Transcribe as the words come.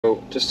Well,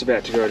 just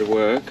about to go to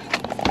work,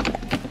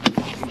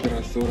 but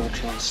I thought I'd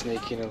try and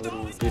sneak in a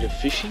little bit of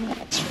fishing.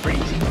 It's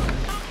freezing.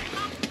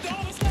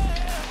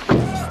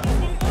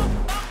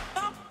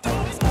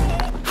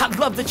 I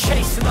love the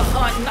chase and the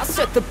hunt, and I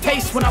set the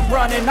pace when I'm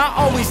running. I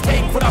always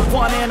take what I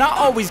want and I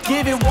always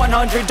give it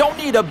 100. Don't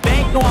need a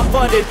bank, no I'm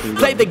funded.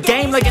 Play the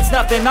game like it's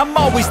nothing. I'm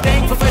always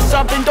thankful for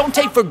something. Don't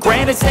take for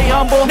granted, stay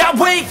humble. Now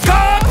wake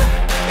up!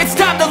 It's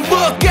time to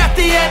look at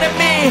the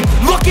enemy.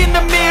 Look in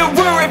the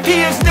mirror if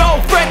he is no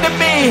friend to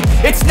me.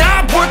 It's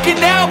not working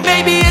out,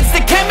 maybe it's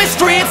the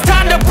chemistry. It's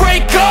time to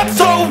break up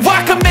so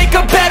I can make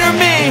a better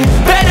me.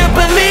 Better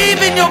believe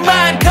in your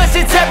mind, cause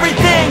it's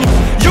everything.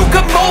 You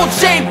can mold,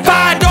 shape,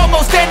 find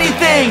almost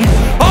anything.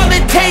 All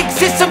it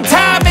takes is some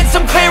time and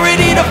some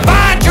clarity to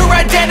find your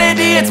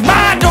identity. It's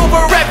mind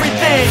over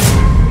everything.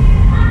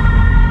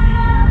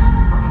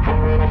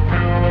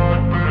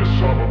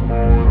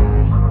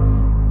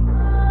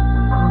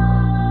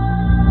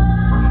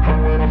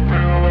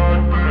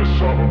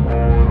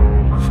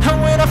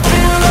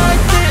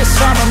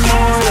 I'm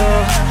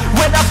immortal.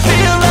 When I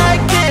feel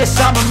like this,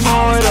 I'm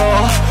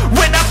immortal.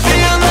 When I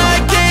feel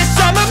like this,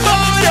 I'm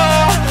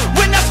immortal.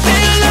 When I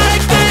feel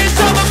like this,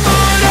 I'm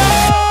immortal.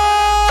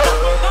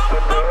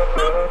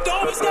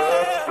 Don't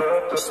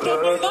stop. Just stop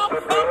it up.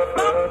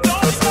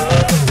 Don't stop.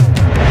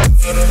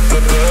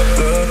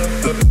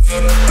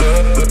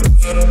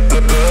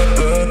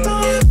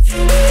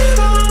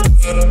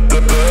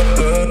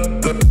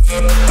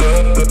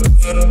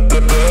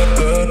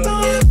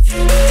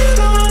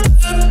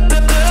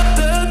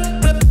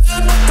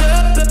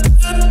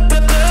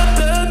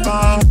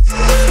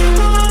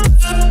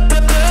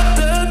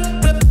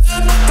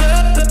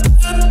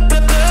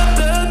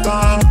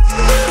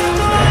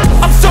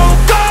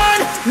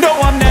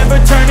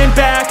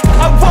 Back.